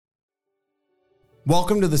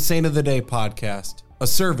Welcome to the Saint of the Day podcast, a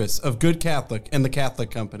service of Good Catholic and the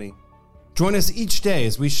Catholic Company. Join us each day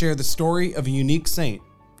as we share the story of a unique saint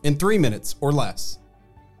in 3 minutes or less.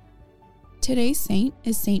 Today's saint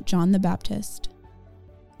is Saint John the Baptist.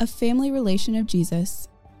 A family relation of Jesus,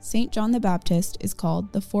 Saint John the Baptist is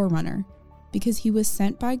called the Forerunner because he was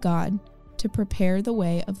sent by God to prepare the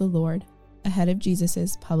way of the Lord ahead of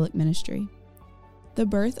Jesus' public ministry. The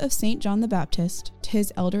birth of Saint John the Baptist to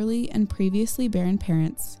his elderly and previously barren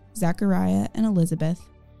parents, Zachariah and Elizabeth,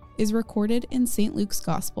 is recorded in St. Luke's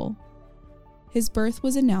Gospel. His birth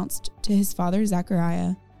was announced to his father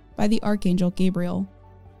Zachariah by the Archangel Gabriel,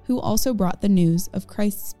 who also brought the news of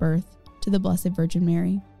Christ's birth to the Blessed Virgin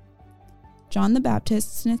Mary. John the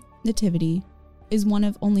Baptist's nativity is one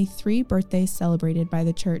of only 3 birthdays celebrated by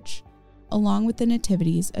the Church, along with the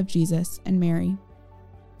nativities of Jesus and Mary.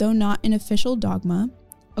 Though not an official dogma,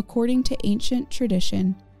 according to ancient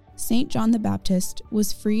tradition, Saint John the Baptist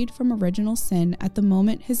was freed from original sin at the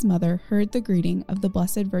moment his mother heard the greeting of the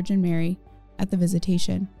Blessed Virgin Mary at the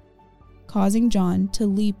Visitation, causing John to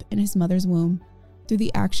leap in his mother's womb through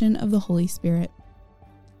the action of the Holy Spirit.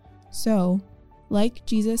 So, like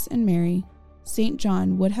Jesus and Mary, Saint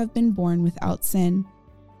John would have been born without sin,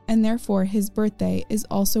 and therefore his birthday is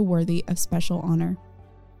also worthy of special honor.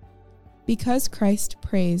 Because Christ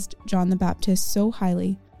praised John the Baptist so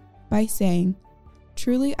highly by saying,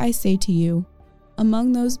 "Truly I say to you,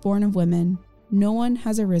 among those born of women, no one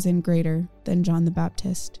has arisen greater than John the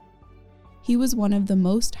Baptist." He was one of the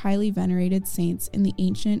most highly venerated saints in the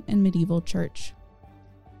ancient and medieval Church.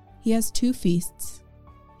 He has 2 feasts,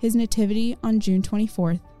 his Nativity on June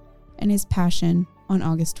 24th and his Passion on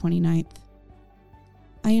August 29th.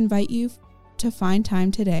 I invite you to find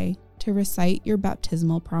time today to recite your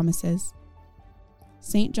baptismal promises.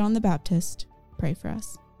 Saint John the Baptist, pray for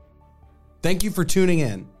us. Thank you for tuning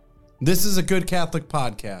in. This is a Good Catholic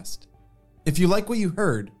podcast. If you like what you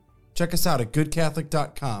heard, check us out at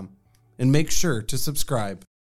goodcatholic.com and make sure to subscribe.